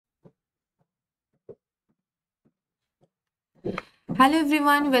Hello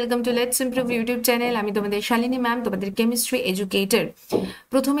everyone, welcome to let's improve YouTube channel. আমি তোমাদের Shalini ma'am, তোমাদের কেমিস্ট্রি এডুকেটর।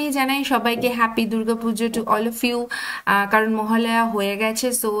 প্রথমেই জানাই সবাইকে happy Durga Puja to all of you. কারণ মহালয়া হয়ে গেছে,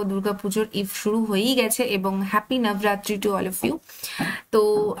 সো দুর্গাপুজোর ইভ শুরু হয়েই গেছে, এবং happy Navratri to all of you. তো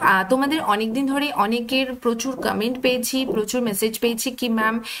তোমাদের অনেকদিন ধরে অনেকের প্রচুর কমেন্ট পেয়েছি, প্রচুর মেসেজ পেয়েছি কি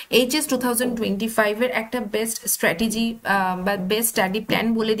ম্যাম HS 2025-এর একটা বেস্ট স্ট্র্যাটেজি বা বেস্ট স্টাডি প্ল্যান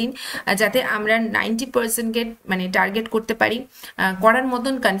বলে দিন, যাতে আমরা 90% মানে টার্গেট করতে পারি, করার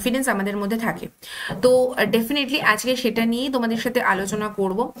মতন কনফিডেন্স আমাদের মধ্যে থাকে। তো ডেফিনেটলি আজকে সেটা নিয়েই তোমাদের সাথে আলোচনা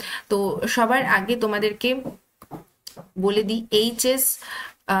করব। তো সবার আগে তোমাদেরকে বলে দিই, HS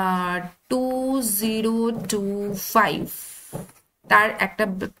 2025 তার একটা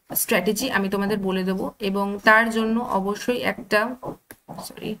স্ট্র্যাটেজি আমি তোমাদের বলে দেবো, এবং তার জন্য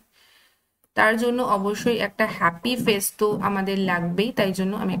অবশ্যই একটা হ্যাপি ফেস তো আমাদের লাগবেই। তাই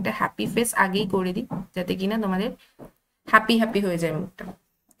জন্য আমি একটা হ্যাপি ফেস আগেই করে দিই, যাতে কিনা তোমাদের হ্যাপি হয়ে যায় মুখটা।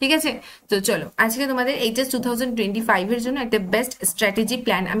 ঠিক আছে, তো চলো আজকে তোমাদের HS 2025-এর জন্য একটা বেস্ট স্ট্র্যাটেজি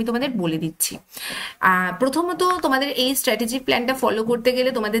প্ল্যান আমি তোমাদের বলে দিচ্ছি। প্রথমত তোমাদের এই স্ট্র্যাটেজি প্ল্যানটা ফলো করতে গেলে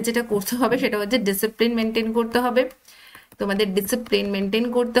তোমাদের যেটা করতে হবে সেটা হচ্ছে ডিসিপ্লিন মেনটেন করতে হবে। তোমাদের ডিসিপ্লিন মেনটেন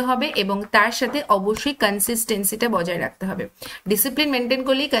করতে হবে এবং তার সাথে অবশ্যই কনসিস্টেন্সিটা বজায় রাখতে হবে। ডিসিপ্লিন মেনটেন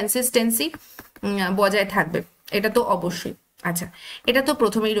করলেই কনসিস্টেন্সি বজায় থাকবে, এটা তো অবশ্যই। আচ্ছা, এটা তো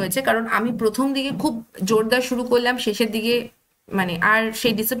প্রথমেই রয়েছে, কারণ আমি প্রথম দিকে খুব জোরদার শুরু করলাম, শেষের দিকে মানে আর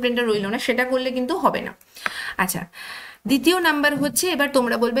সেই ডিসিপ্লিনটা রইল না, সেটা করলে কিন্তু হবে না। আচ্ছা, দ্বিতীয় নাম্বার হচ্ছে, এবার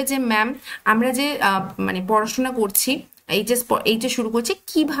তোমরা বলবে যে ম্যাম আমরা যে মানে পড়াশোনা করছি, এইচএস শুরু করছি,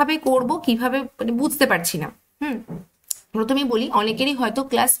 কিভাবে করব, কিভাবে মানে বুঝতে পারছি না। প্রথমেই বলি, অনেকেরই হয়তো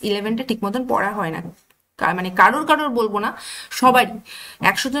ক্লাস 11টা ঠিক মতন পড়া হয় না, মানে কারোর বলবো না, সবারই।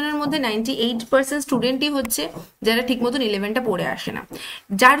 100 জনের মধ্যে 98% স্টুডেন্টই হচ্ছে যারা ঠিক মতন 11টা পড়ে আসে না,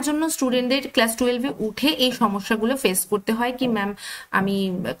 যার জন্য স্টুডেন্টদের ক্লাস 12-এ উঠে এই সমস্যাগুলো ফেস করতে হয় কি ম্যাম আমি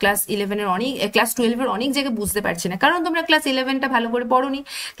ক্লাস 12-এর অনেক জায়গায় বুঝতে পারছি না। কারণ তোমরা ক্লাস 11টা ভালো করে পড়োনি।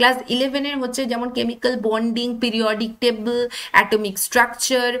 ক্লাস 11-এর হচ্ছে যেমন chemical bonding, periodic table, atomic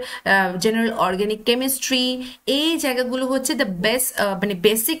structure, general organic chemistry, এই জায়গাগুলো হচ্ছে দ্য বেস্ট মানে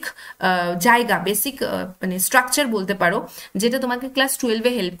বেসিক জায়গা, বেসিক মানে স্ট্রাকচার বলতে পারো, যেটা তোমাকে ক্লাস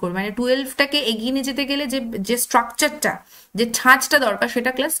 12-এ হেল্প করবে। মানে 12টাকে এগিয়ে নিয়ে যেতে গেলে যে স্ট্রাকচারটা, যে ছাঁচটা দরকার,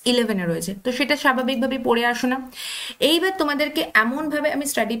 সেটা ক্লাস 11-এ রয়েছে, তো সেটা স্বাভাবিকভাবে পড়ে আসো না। এইবার তোমাদেরকে এমনভাবে আমি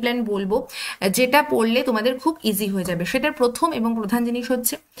স্টাডি প্ল্যান বলবো যেটা পড়লে তোমাদের খুব ইজি হয়ে যাবে। সেটার প্রথম এবং প্রধান জিনিস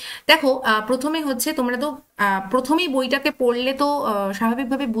হচ্ছে, দেখো প্রথমে হচ্ছে তোমরা তো প্রথমেই বইটাকে পড়লে তো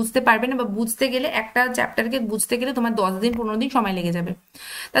স্বাভাবিকভাবে বুঝতে পারবে না, বা বুঝতে গেলে একটা চ্যাপ্টারকে বুঝতে গেলে তোমার 10 দিন 15 দিন সময় লেগে যাবে।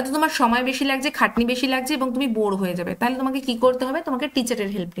 তাতে তোমার সময় বেশি লাগছে, খাটনি বেশি লাগছে, এবং তুমি বোর হয়ে যাবে। তাহলে তোমাকে কি করতে হবে? তোমাকে টিচারের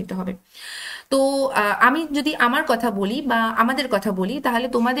হেল্প নিতে হবে। তো আমি যদি আমার কথা বলি বা আমাদের কথা বলি, তাহলে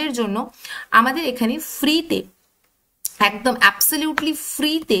তোমাদের জন্য আমাদের এখানে ফ্রিতে, একদম অ্যাবসলিউটলি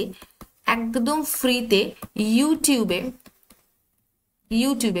ফ্রিতে, একদম ফ্রিতে ইউটিউবে,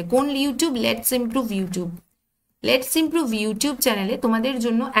 কোন ইউটিউব? লেটস ইমপ্রুভ ইউটিউব চ্যানেলে তোমাদের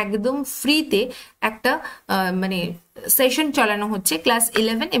জন্য একদম ফ্রিতে একটা মানে সেশন চালানো হচ্ছে ক্লাস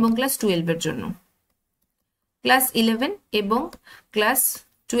 11 এবং ক্লাস 12-এর জন্য। ক্লাস 11 এবং ক্লাস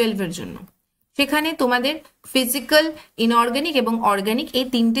 12-এর জন্য সেখানে তোমাদের ফিজিক্যাল, ইনঅর্গানিক এবং অর্গানিক, এই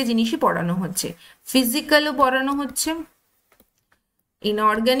তিনটে জিনিসই পড়ানো হচ্ছে। ফিজিক্যালও পড়ানো হচ্ছে,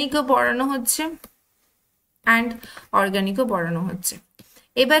 ইনঅর্গানিকও পড়ানো হচ্ছে, অ্যান্ড অর্গানিকও পড়ানো হচ্ছে।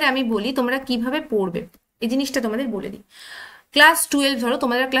 এবার আমি বলি তোমরা কিভাবে পড়বে, এই জিনিসটা তোমাদের বলে দিই। ক্লাস 12 ধরো,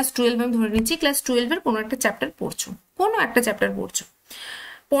 তোমরা ক্লাস 12 আমি ধরে নিচ্ছি, ক্লাস 12-এর কোনো একটা চ্যাপ্টার পড়ছো।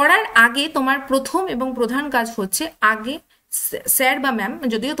 পড়ার আগে তোমার প্রথম এবং প্রধান কাজ হচ্ছে, আগে স্যার বা ম্যাম,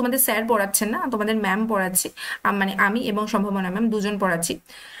 যদিও তোমাদের স্যার পড়াচ্ছেন না, তোমাদের ম্যাম পড়াচ্ছি, মানে আমি এবং সম্ভাবনা ম্যাম দুজন পড়াচ্ছি।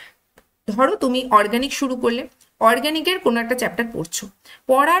 ধরো তুমি অর্গানিক শুরু করলে, অর্গানিকের কোনো একটা চ্যাপ্টার পড়ছো।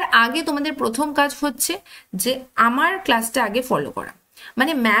 পড়ার আগে তোমাদের প্রথম কাজ হচ্ছে যে আমার ক্লাসটা আগে ফলো করা।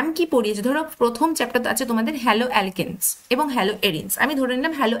 মানে ম্যাম কি পড়িয়েছে, ধরো প্রথম চ্যাপ্টার আছে তোমাদের হ্যালো অ্যালকেন্স এবং হ্যালো এরিনস, আমি ধরে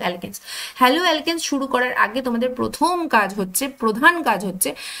নিলাম হ্যালো অ্যালকেন্স শুরু করার আগে তোমাদের প্রধান কাজ হচ্ছে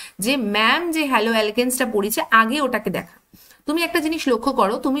যে ম্যাম যে হ্যালো অ্যালকেন্সটা পড়িয়েছে আগে ওটাকে দেখা। তুমি একটা জিনিস লক্ষ্য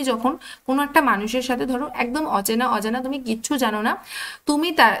করো, তুমি যখন কোনো একটা মানুষের সাথে, ধরো একদম অজানা, তুমি কিচ্ছু জানো না, তুমি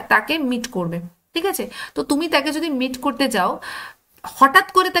তাকে মিট করবে, ঠিক আছে? তো তুমি তাকে যদি মিট করতে যাও, হঠাৎ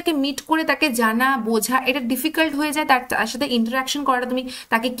করে তাকে মিট করে তাকে জানা বোঝা এটা ডিফিকাল্ট হয়ে যায়। তার সাথে ইন্টারাকশন করাটা, তুমি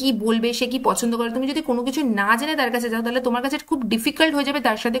তাকে কি বলবে, সে কি পছন্দ করে, তুমি যদি কোনো কিছু না জেনে তার কাছে যাও, তাহলে তোমার কাছে খুব ডিফিকাল্ট হয়ে যাবে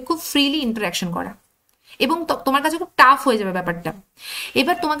তার সাথে খুব ফ্রিলি ইন্টারাকশন করা, এবং তোমার কাছে খুব টাফ হয়ে যাবে ব্যাপারটা।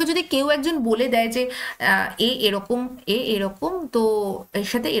 এবার তোমাকে যদি কেউ একজন বলে দেয় যে এ এরকম, তো এর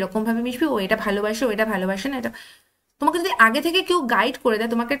সাথে এরকম ভাবে মিশবে, ও এটা ভালোবাসে, ও এটা ভালোবাসে না, এটা, তোমাকে যদি আগে থেকে কেউ গাইড করে দেয়,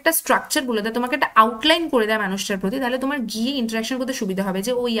 তোমাকে একটা স্ট্রাকচার বলে দেয়, তোমাকে একটা আউটলাইন করে দেয় মানুষটার প্রতি, তাহলে তোমার গিয়ে ইন্টারাকশন করতে সুবিধা হবে।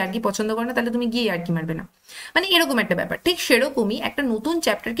 যে ওই ইয়ার্কি পছন্দ করে না, তাহলে তুমি গিয়ে ইয়ার্কি মারবে না, মানে এরকম একটা ব্যাপার। ঠিক সেরকমই একটা নতুন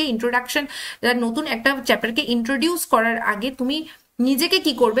চ্যাপ্টারকে ইন্ট্রোডাকশন, নতুন একটা চ্যাপ্টারকে ইন্ট্রোডিউস করার আগে তুমি নিজেকে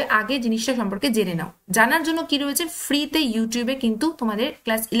কি করবে, আগে জিনিসটা সম্পর্কে জেনে নাও। জানার জন্য কি রয়েছে, ফ্রিতে ইউটিউবে কিন্তু তোমাদের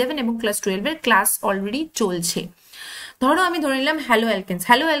ক্লাস 11 এবং ক্লাস 12-এর ক্লাস অলরেডি চলছে। ধরো আমি ধরে নিলাম হ্যালো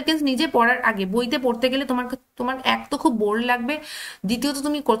অ্যালকেন্স নিজে পড়ার আগে বইতে পড়তে গেলে তোমার তোমার এক তো খুব বোর লাগবে, দ্বিতীয়ত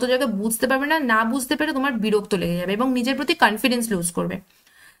তুমি কত জায়গায় বুঝতে পারবে না, না বুঝতে পেরে তোমার বিরক্ত লেগে যাবে এবং নিজের প্রতি কনফিডেন্স লুজ করবে।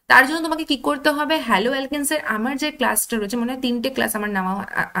 তার জন্য তোমাকে কি করতে হবে, হ্যালো অ্যালকেন্সের আমার যে ক্লাসটা রয়েছে, মনে হয় 3টে ক্লাস আমার নামা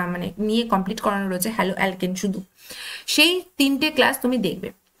মানে নিয়ে কমপ্লিট করানো রয়েছে হ্যালো অ্যালকেন শুধু, সেই 3টে ক্লাস তুমি দেখবে।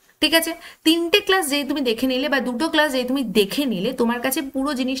 ঠিক আছে, 3টে ক্লাস যেই তুমি দেখে নিলে বা 2টো ক্লাস যেই তুমি দেখে নিলে, তোমার কাছে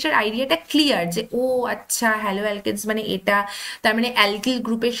পুরো জিনিসটার আইডিয়াটা ক্লিয়ার যে ও আচ্ছা হ্যালো অ্যালকেন্স মানে এটা, তার মানে অ্যালকিল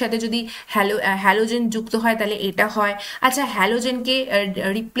গ্রুপের সাথে যদি হ্যালোজেন যুক্ত হয় তাহলে এটা হয়। আচ্ছা হ্যালোজেনকে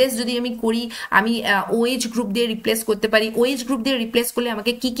রিপ্লেস যদি আমি করি, আমি ওএইচ গ্রুপ দিয়ে রিপ্লেস করতে পারি, ওএইচ গ্রুপ দিয়ে রিপ্লেস করলে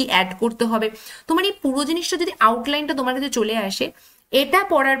আমাকে কি কি অ্যাড করতে হবে। তোমার এই পুরো জিনিসটা যদি আউটলাইনটা তোমার কাছে চলে আসে, এটা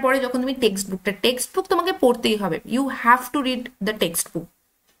পড়ার পরে যখন তুমি টেক্সট বুক তোমাকে পড়তেই হবে, you have to read the text book.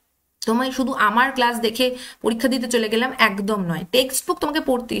 তোমায় শুধু আমার ক্লাস দেখে পরীক্ষা দিতে চলে গেলাম, একদম নয়, টেক্সট বুক তোমাকে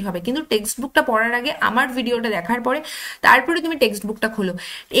পড়তেই হবে। কিন্তু টেক্সট বুকটা পড়ার আগে আমার ভিডিওটা দেখার পরে তারপরে তুমি টেক্সট বুকটা খোলো।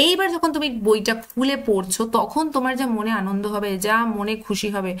 এইবার যখন তুমি বইটা খুলে পড়ছো, তখন তোমার যা মনে আনন্দ হবে, যা মনে খুশি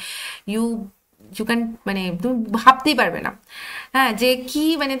হবে, ইউ ক্যান মানে তুমি ভাবতেই পারবে না। হ্যাঁ, যে কি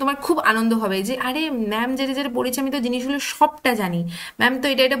মানে তোমার খুব আনন্দ হবে যে আরে ম্যাম যেটা যেটা পড়েছে আমি তো জিনিসগুলো সবটা জানি, ম্যাম তো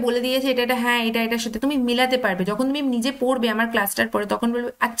এটা এটা বলে দিয়েছে, এটা এটা হ্যাঁ এটা এটার সাথে তুমি মিলাতে পারবে। যখন তুমি নিজে পড়বে আমার ক্লাসটার পরে, তখন বলবে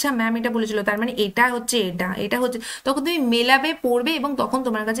আচ্ছা ম্যাম এটা বলেছিল, তার মানে এটা হচ্ছে এটা, এটা হচ্ছে, তখন তুমি মেলাবে পড়বে এবং তখন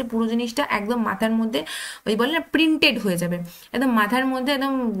তোমার কাছে পুরো জিনিসটা একদম মাথার মধ্যে ওই বলে না প্রিন্টেড হয়ে যাবে, একদম মাথার মধ্যে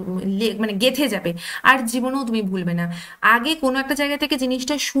একদম মানে গেঁথে যাবে, আর জীবনেও তুমি ভুলবে না। আগে কোনো একটা জায়গা থেকে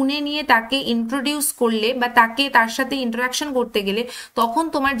জিনিসটা শুনে নিয়ে তাকে ইন্ট্রোডিউস করলে বা তাকে তার সাথে ইন্টারাকশন করতে গেলে, তখন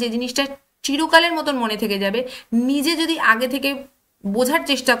তোমার যে জিনিসটা চিরকালের মতন মনে থেকে যাবে, নিজে যদি আগে থেকে বোঝার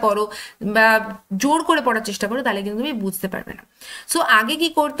চেষ্টা করো বা জোর করে পড়ার চেষ্টা করো, তাহলে কিন্তু তুমি বুঝতে পারবে না। সো আগে কি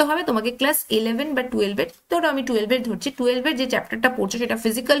করতে হবে, তোমাকে ক্লাস 11 বা 12-এর, ধরো আমি 12-এর ধরছি, 12-এর যে চ্যাপ্টারটা পড়ছো সেটা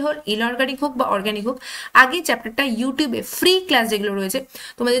ফিজিক্যাল হোক, ইনঅর্গানিক হোক বা অর্গানিক হোক, আগে চ্যাপ্টারটা ইউটিউবে ফ্রি ক্লাস যেগুলো রয়েছে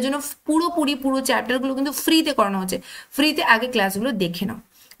তোমাদের জন্য পুরো চ্যাপ্টারগুলো কিন্তু ফ্রিতে করানো হচ্ছে, ফ্রিতে আগে ক্লাসগুলো দেখে নাও।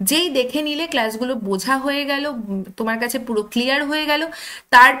 যেই দেখে নিলে ক্লাসগুলো বোঝা হয়ে গেল, তোমার কাছে পুরো ক্লিয়ার হয়ে গেল,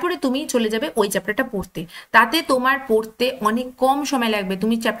 তারপরে তুমি চলে যাবে ওই চ্যাপ্টারটা পড়তে। তাতে তোমার পড়তে অনেক কম সময় লাগবে,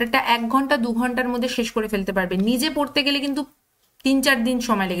 তুমি চ্যাপ্টারটা 1 ঘন্টা 2 ঘন্টার মধ্যে শেষ করে ফেলতে পারবে। নিজে পড়তে গেলে কিন্তু 3-4 দিন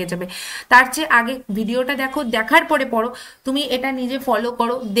সময় লেগে যাবে। তার চেয়ে আগে ভিডিওটা দেখো, দেখার পরে পড়ো, তুমি এটা নিজে ফলো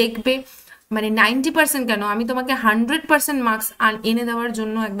করো, দেখবে মানে 90% কেন, আমি তোমাকে 100% মার্কস এনে দেওয়ার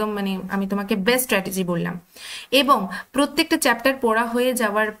জন্য একদম মানে আমি তোমাকে বেস্ট স্ট্র্যাটেজি বললাম। এবং প্রত্যেকটা চ্যাপ্টার পড়া হয়ে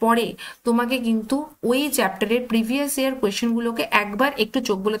যাওয়ার পরে তোমাকে কিন্তু ওই চ্যাপ্টারের প্রিভিয়াস ইয়ার কোয়েশ্চেনগুলোকে একবার একটু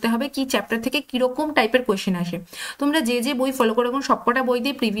চোখ বোলাতে হবে, কি চ্যাপ্টার থেকে কিরকম টাইপের কোয়েশ্চেন আসে। তোমরা যে যে বই ফলো করো, এখন সবকটা বই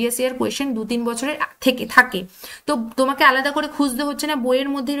দিয়ে প্রিভিয়াস ইয়ার কোয়েশ্চেন 2-3 বছরের থেকে থাকে, তো তোমাকে আলাদা করে খুঁজতে হচ্ছে না, বইয়ের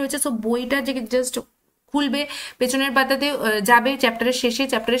মধ্যেই রয়েছে। সো বইটা যে জাস্ট খুলবে, পেছনের পাতাতে যাবে, চ্যাপ্টারের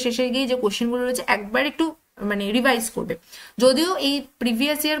শেষে গিয়ে যে কোয়েশ্চেনগুলো রয়েছে একবার একটু মানে রিভাইজ করবে। যদিও এই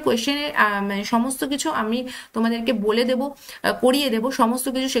প্রিভিয়াস ইয়ার কোয়েশ্চেনের মানে সমস্ত কিছু আমি তোমাদেরকে বলে দেবো, করিয়ে দেবো সমস্ত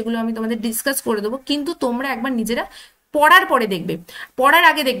কিছু, সেগুলো আমি তোমাদের ডিসকাস করে দেবো, কিন্তু তোমরা একবার নিজেরা পড়ার পরে দেখবে, পড়ার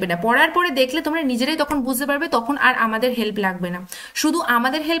আগে দেখবে না। পড়ার পরে দেখলে তোমরা নিজেরাই তখন বুঝতে পারবে, তখন আর আমাদের হেল্প লাগবে না। শুধু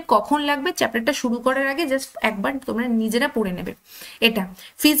আমাদের হেল্প কখন লাগবে, চ্যাপ্টারটা শুরু করার আগে জাস্ট একবার তোমরা নিজেরা পড়ে নেবে। এটা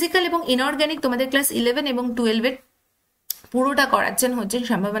ফিজিক্যাল এবং ইনঅর্গানিক তোমাদের ক্লাস 11 এবং 12-এর পুরোটা করাচ্ছেন হচ্ছেন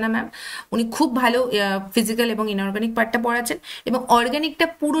সম্ভাবনা ম্যাম। উনি খুব ভালো ফিজিক্যাল এবং ইনঅর্গানিক পার্টটা পড়াচ্ছেন, এবং অর্গানিকটা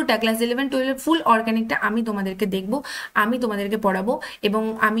পুরোটা ক্লাস 11-12 ফুল অর্গানিকটা আমি তোমাদেরকে দেখবো, আমি তোমাদেরকে পড়াবো। এবং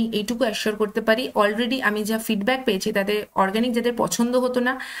আমি এইটুকু অ্যাসিওর করতে পারি, অলরেডি আমি যা ফিডব্যাক পেয়েছি তাতে অর্গানিক যাদের পছন্দ হতো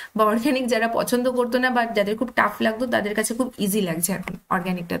না বা অর্গানিক যারা পছন্দ করতো না বা যাদের খুব টাফ লাগতো, তাদের কাছে খুব ইজি লাগছে এখন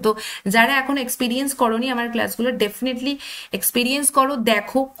অর্গানিকটা। তো যারা এখন এক্সপিরিয়েন্স করোনি আমার ক্লাসগুলো, ডেফিনেটলি এক্সপিরিয়েন্স করো,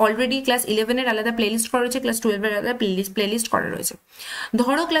 দেখো। অলরেডি ক্লাস 11-এর আলাদা প্লেলিস্ট করা রয়েছে, ক্লাস 12-এর আলাদা প্লেলিস্ট করা রয়েছে।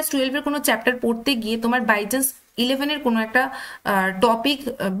 ধরো ক্লাস 12-এর কোনো চ্যাপ্টার পড়তে গিয়ে তোমার বাই চান্স 11-এর কোনো একটা টপিক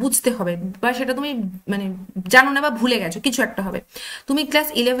বুঝতে হবে, বা সেটা তুমি মানে জানো না বা ভুলে গেছো, কিছু একটা হবে, তুমি ক্লাস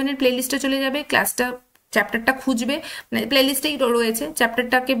 11-এর প্লেলিস্টে চলে যাবে, চ্যাপ্টারটা খুঁজবে, মানে প্লেলিস্টেই রয়েছে,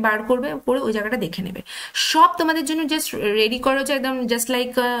 চ্যাপ্টারটাকে বার করবে, করে ওই জায়গাটা দেখে নেবে। সব তোমাদের জন্য জাস্ট রেডি করো, একদম just like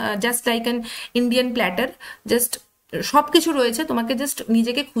an Indian platter, just সব কিছু রয়েছে, তোমাকে জাস্ট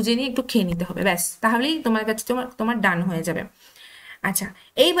নিজেকে খুঁজে নিয়ে একটু খেয়ে নিতে হবে, ব্যাস, তাহলেই তোমার কাছে তোমার ডান হয়ে যাবে। আচ্ছা,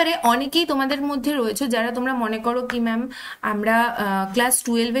 এইবারে অনেকেই তোমাদের মধ্যে রয়েছে যারা তোমরা মনে করো কি ম্যাম আমরা ক্লাস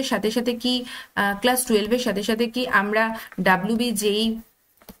 12-এর সাথে সাথে কি আমরা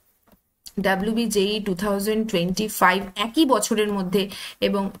WBJEE 2025 একই বছরের মধ্যে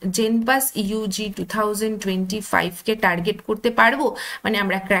এবং জেনপাস ইউজি 2025 কে টার্গেট করতে পারবো, মানে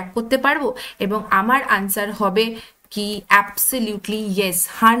আমরা ক্র্যাক করতে পারবো? এবং আমার আনসার হবে কি অ্যাবসলিউটলি ইয়েস,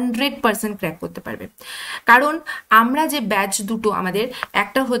 100% ক্র্যাক করতে পারবে। কারণ আমরা যে ব্যাচ দুটো আমাদের,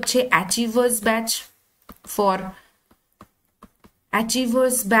 একটা হচ্ছে অ্যাচিভার্স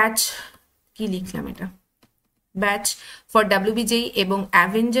ব্যাচ, কি লিখলাম এটা, ব্যাচ ফর WBJEE এবং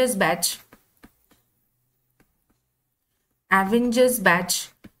অ্যাভেঞ্জার্স ব্যাচ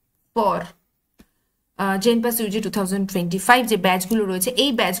ফর জেনপাস ইউজি 2025, যে ব্যাচগুলো রয়েছে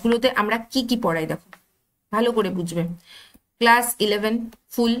এই ব্যাচগুলোতে আমরা কি কি পড়াই দেখো ভালো করে বুঝবে। ক্লাস 11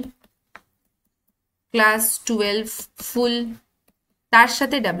 ফুল, ক্লাস 12 ফুল, তার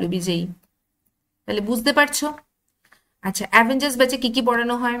সাথে WBJEE, তাহলে বুঝতে পারছো? আচ্ছা, অ্যাভেঞ্জার্স ব্যাচে কি কি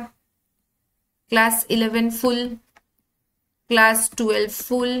পড়ানো হয়? ক্লাস 11 ফুল, ক্লাস 12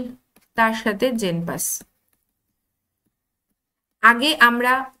 ফুল, তার সাথে জেনপাস। আগে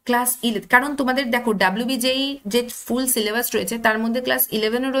আমরা ক্লাস 11, কারণ তোমাদের দেখো WBJEE যে ফুল সিলেবাস রয়েছে তার মধ্যে ক্লাস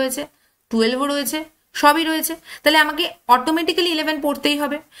 11ও রয়েছে, 12ও রয়েছে, সবই রয়েছে, তাহলে আমাকে অটোমেটিক্যালি 11 পড়তেই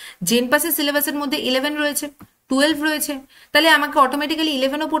হবে। জেনপাসের সিলেবাসের মধ্যে 11 রয়েছে, 12 রয়েছে, তাহলে আমাকে অটোমেটিক্যালি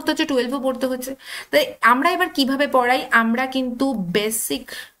 11ও পড়তে হচ্ছে, 12ও পড়তে হচ্ছে। তাই আমরা এবার কিভাবে পড়াই? আমরা কিন্তু বেসিক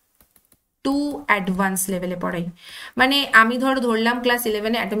টু অ্যাডভান্স লেভেলে পড়াই। মানে আমি ধরলাম ক্লাস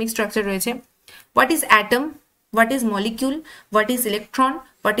 11-এ অ্যাটমিক স্ট্রাকচার রয়েছে, what is atom, what is molecule, what is electron,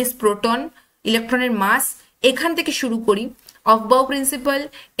 what is proton, ইলেকট্রনের মাস, এখান থেকে শুরু করি অফবাউ principal,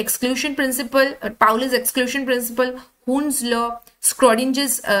 exclusion principal, পাউলিস exclusion principal, Huns ল,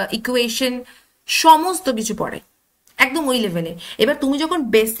 স্ক্রডিঞ্জার্স ইকুয়েশন, সমস্ত কিছু পড়াই একদম ওই লেভেলে। এবার তুমি যখন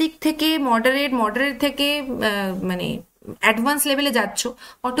বেসিক থেকে মডারেট থেকে মানে অ্যাডভান্স লেভেলে যাচ্ছ,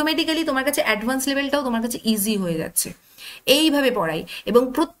 অটোমেটিক্যালি তোমার কাছে অ্যাডভান্স লেভেলটাও তোমার কাছে ইজি হয়ে যাচ্ছে। এইভাবে পড়াই এবং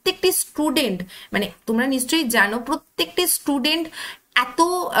প্রত্যেকটি স্টুডেন্ট, মানে তোমরা নিশ্চয়ই জানো, প্রত্যেকটি স্টুডেন্ট এত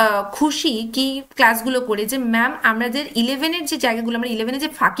খুশি কি ক্লাসগুলো করে যে ম্যাম আমরা যে 11-এর যে জায়গাগুলো, আমরা 11-এ যে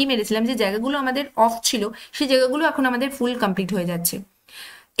ফাঁকি মেরেছিলাম, যে জায়গাগুলো আমাদের অফ ছিল, সেই জায়গাগুলো এখন আমাদের ফুল কমপ্লিট হয়ে যাচ্ছে।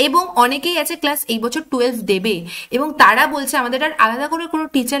 এবং অনেকেই আছে ক্লাস এই বছর 12 দেবে এবং তারা বলছে আমাদের আর আলাদা করে কোনো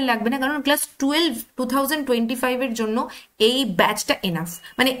টিচার লাগবে না, কারণ ক্লাস 12 2025-এর জন্য এই ব্যাচটা এনাফ।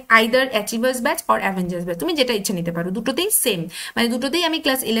 মানে either achievers batch or Avengers batch, তুমি যেটা ইচ্ছে নিতে পারো, দুটোতেই সেম। মানে দুটোতেই আমি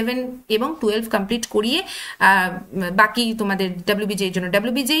ক্লাস 11 এবং 12 কমপ্লিট করিয়ে বাকি তোমাদের WBJEE-র জন্য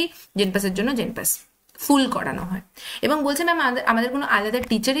WBJEE, জেনপাসের জন্য জেনপাস ফুল করানো হয়। এবং বলছে ম্যাম আমাদের কোনো আলাদা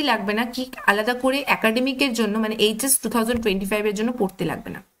টিচারই লাগবে না, কি আলাদা করে একাডেমিকের জন্য মানে HS 2025-এর জন্য পড়তে লাগবে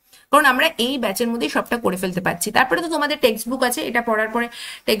না, কারণ আমরা এই ব্যাচের মধ্যেই সবটা করে ফেলতে পারছি। তারপরে তো তোমাদের টেক্সট বুক আছে, এটা পড়ার পরে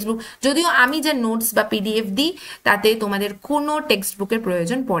টেক্সট বুক, যদিও আমি যে নোটস বা PDF দিই তাতে তোমাদের কোনো টেক্সট বুকের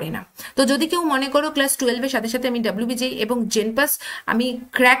প্রয়োজন পড়ে না। তো যদি কেউ মনে করো ক্লাস 12-এর সাথে সাথে আমি WBJEE এবং জেনপাস আমি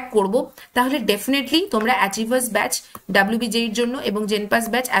ক্র্যাক করব, তাহলে ডেফিনেটলি তোমরা অ্যাচিভার্স ব্যাচ WBJEE-র জন্য এবং জেনপাস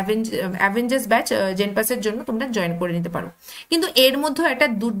ব্যাচ অ্যাভেঞ্জার্স ব্যাচ জেনপাসের জন্য তোমরা জয়েন করে নিতে পারো। কিন্তু এর মধ্যে একটা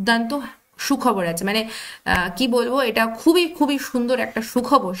দুর্দান্ত সুখবর আছে, মানে কি বলবো, এটা খুবই খুবই সুন্দর একটা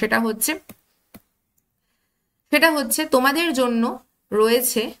সুখবর। সেটা হচ্ছে তোমাদের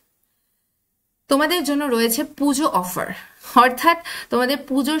জন্য রয়েছে পুজো অফার। অর্থাৎ তোমাদের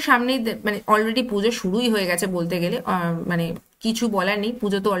পুজোর সামনেই, মানে অলরেডি পুজো শুরুই হয়ে গেছে বলতে গেলে, মানে কিছু বলার নেই,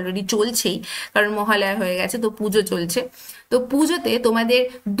 পুজো তো অলরেডি চলছেই, কারণ মহালয়া হয়ে গেছে, তো পুজো চলছে। তো পুজোতে তোমাদের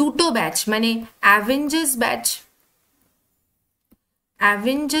দুটো ব্যাচ, মানে অ্যাভেঞ্জার্স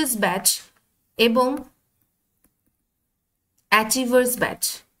ব্যাচ এবং অ্যাচিভার্স ব্যাচ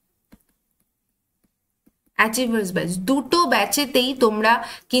দুটো ব্যাচেতেই তোমরা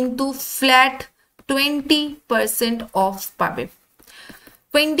কিন্তু ফ্ল্যাট 20% অফ পাবে।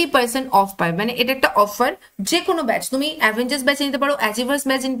 20% অফ পাবে, মানে এটা একটা অফার। যে কোনো ব্যাচ, তুমি অ্যাভেঞ্জার্স ব্যাচ নিতে পারো, অ্যাচিভার্স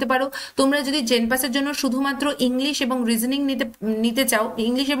ব্যাচ নিতে পারো। তোমরা যদি জেনপাসের জন্য শুধুমাত্র ইংলিশ এবং রিজনিং নিতে চাও,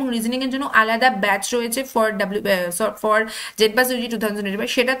 ইংলিশ এবং রিজনিং এর জন্য আলাদা ব্যাচ রয়েছে ফর জেনপাস ইউজি 2025,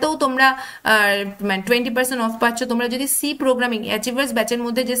 সেটাতেও তোমরা 20% অফ পাচ্ছ। তোমরা যদি সি প্রোগ্রামিং, অ্যাচিভার্স ব্যাচের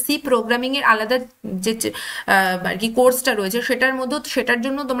মধ্যে যে সি প্রোগ্রামিং এর আলাদা যে আর কি কোর্সটা রয়েছে, সেটার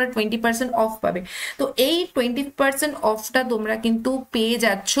জন্য তোমরা 20% অফ পাবে। তো এই 20% অফটা তোমরা কিন্তু পেয়ে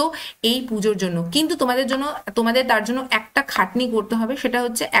যাচ্ছ এই পুজোর জন্য। কিন্তু তোমাদের তার জন্য একটা খাটনি করতে হবে, সেটা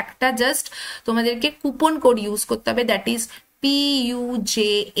হচ্ছে একটা জাস্ট তোমাদেরকে কুপন কোড ইউজ করতে হবে, that is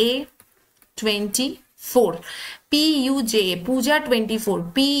PUJA24, Puja 24,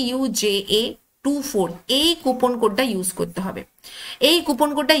 PUJA24, এই কুপন কোডটা ইউজ করতে হবে। এই কুপন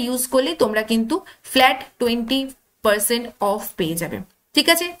কোডটা ইউজ করলে তোমরা কিন্তু ফ্ল্যাট 20% অফ পেয়ে যাবে। ঠিক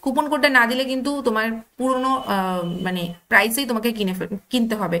আছে, কুপন কোডটা না দিলে কিন্তু তোমার পুরনো মানে প্রাইসেই তোমাকে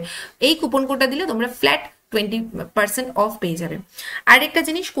কিনতে হবে। এই কুপন কোডটা দিলে তোমরা ফ্ল্যাট 20% অফ পেয়ে যাবে। আরেকটা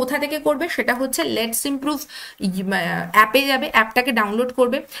জিনিস কোথা থেকে করবে সেটা হচ্ছে লেটস ইমপ্রুভ অ্যাপে যাবে, অ্যাপটাকে ডাউনলোড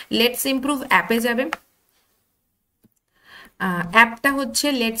করবে, লেটস ইমপ্রুভ অ্যাপে যাবে, অ্যাপটা হচ্ছে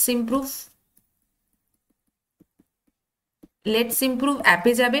লেটস ইমপ্রুভ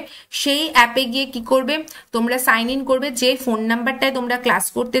অ্যাপে যাবে। সেই অ্যাপে গিয়ে কি করবে, তোমরা সাইন ইন করবে, যে ফোন নাম্বারটায় তোমরা ক্লাস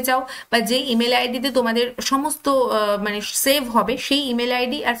করতে চাও বা যে ইমেল আইডিতে তোমাদের সমস্ত মানে সেভ হবে সেই ইমেল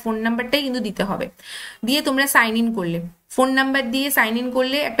আইডি আর ফোন নাম্বারটাই কিন্তু দিতে হবে। দিয়ে তোমরা সাইন ইন করলে, ফোন নাম্বার দিয়ে সাইন ইন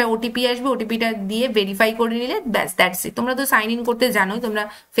করলে একটা ওটিপি আসবে, ওটিপিটা দিয়ে ভেরিফাই করে নিলে ব্যাস, দ্যাটস ইট। তোমরা তো সাইন ইন করতে জানোই, তোমরা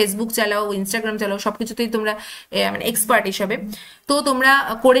ফেসবুক চালাও, ইনস্টাগ্রাম চালাও, সবকিছুতেই তোমরা মানে এক্সপার্ট হিসাবে। তো তোমরা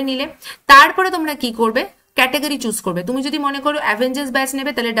করে নিলে, তারপরে তোমরা কি করবে, ক্যাটাগরি চুজ করবে। তুমি যদি মনে করো অ্যাভেঞ্জার্স ব্যাচ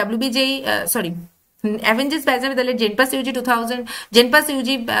নেবে তাহলে অ্যাভেঞ্জার্স ব্যাচ নেবে তাহলে জেনপাস ইউজি 2000 জেনপাস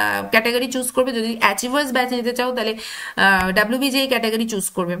ইউজি ক্যাটাগরি চুজ করবে। যদি অ্যাচিভার্স ব্যাচ নিতে চাও তাহলে WBJEE ক্যাটাগরি চুজ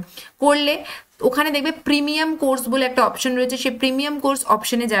করবে। করলে ওখানে দেখবে প্রিমিয়াম কোর্স বলে একটা অপশন রয়েছে, সেই প্রিমিয়াম কোর্স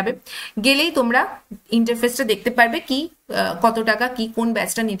অপশনে যাবে, গেলেই তোমরা ইন্টারফেসটা দেখতে পারবে কি কত টাকা কি কোন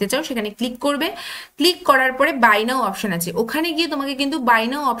ব্যাচটা নিতে চাও, সেখানে ক্লিক করবে। ক্লিক করার পরে বাই নাও অপশন আছে, ওখানে গিয়ে তোমাকে কিন্তু বাই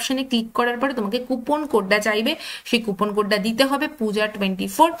নাও অপশনে ক্লিক করার পরে তোমাকে কুপন কোডটা চাইবে, সেই কুপন কোডটা দিতে হবে পূজা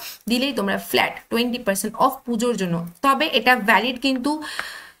 24, দিলেই তোমরা ফ্ল্যাট 20% অফ পুজোর জন্য। তবে এটা ভ্যালিড কিন্তু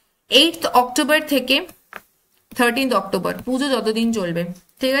 8th অক্টোবর থেকে 13th অক্টোবর, পুজো যতদিন চলবে।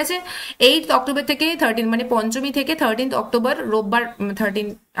 ঠিক আছে, 8th অক্টোবর থেকে 13 মানে পঞ্চমী থেকে 13th অক্টোবর, রোববার 13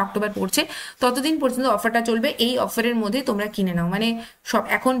 অক্টোবর পড়ছে, ততদিন পর্যন্ত অফারটা চলবে। এই অফারের মধ্যে তোমরা কিনে নাও। মানে সব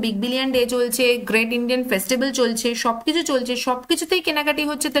এখন বিগ বিলিয়ন ডে চলছে, গ্রেট ইন্ডিয়ান ফেস্টিভ্যাল চলছে, সবকিছু চলছে, সবকিছুতেই কেনাকাটি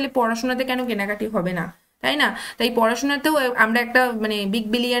হচ্ছে, তাহলে পড়াশোনাতে কেন কেনাকাটি হবে না, তাই না? তাই পড়াশোনাতেও আমরা একটা মানে বিগ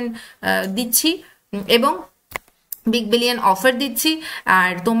বিলিয়ন দিচ্ছি এবং বিগ বিলিয়ন অফার দিচ্ছি।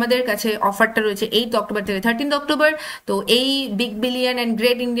 আর তোমাদের কাছে অফারটা রয়েছে 8th অক্টোবর থেকে 13th অক্টোবর। তো এই big billion and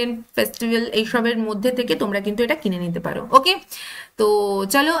great Indian festival এইসবের মধ্যে থেকে তোমরা কিন্তু এটা কিনে নিতে পারো। ওকে, তো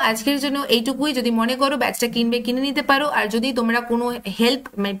চলো আজকের জন্য এইটুকুই। যদি মনে করো ব্যাচটা কিনবে, কিনে নিতে পারো। আর যদি তোমরা কোনো হেল্প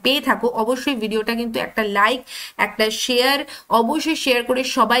পেয়ে থাকো, অবশ্যই ভিডিওটা কিন্তু একটা লাইক, একটা শেয়ার, অবশ্যই শেয়ার করে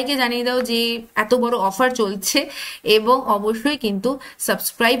সবাইকে জানিয়ে দাও যে এত বড় অফার চলছে, এবং অবশ্যই কিন্তু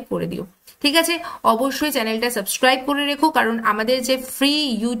সাবস্ক্রাইব করে দিও। ঠিক আছে, অবশ্যই চ্যানেলটা সাবস্ক্রাইব করে রেখো, কারণ আমাদের যে ফ্রি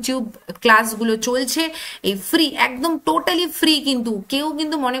ইউটিউব ক্লাসগুলো চলছে, এই ফ্রি, একদম টোটালি ফ্রি, কিন্তু কেউ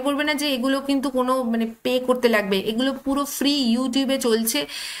কিন্তু মনে করবে না যে এগুলো কিন্তু কোনো মানে পে করতে লাগবে। এগুলো পুরো ফ্রি ইউটিউবে চলছে,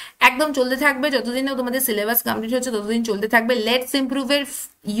 একদম চলতে থাকবে যতদিন না তোমাদের সিলেবাস কমপ্লিট হচ্ছে, ততদিন চলতে থাকবে। লেটস ইমপ্রুভের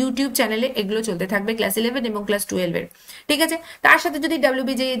ইউটিউব চ্যানেলে এগুলো চলতে থাকবে, ক্লাস 11 এবং ক্লাস 12-এর। ঠিক আছে, তার সাথে যদি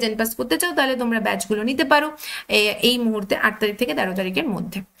WBJEE জেনপাস করতে চাও তাহলে তোমরা ব্যাচগুলো নিতে পারো এই মুহূর্তে 8 তারিখ থেকে 13 তারিখের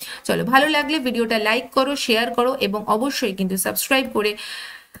মধ্যে। চলো, ভালো লাগলে ভিডিওটা লাইক করো, শেয়ার করো, এবং অবশ্যই কিন্তু সাবস্ক্রাইব করে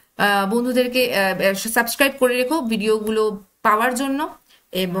বন্ধুদেরকে সাবস্ক্রাইব করে রেখো ভিডিওগুলো পাওয়ার জন্য,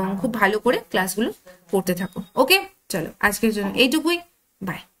 এবং খুব ভালো করে ক্লাসগুলো করতে থাকো। ওকে, চলো আজকের জন্য এইটুকুই,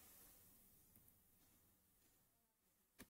 বাই।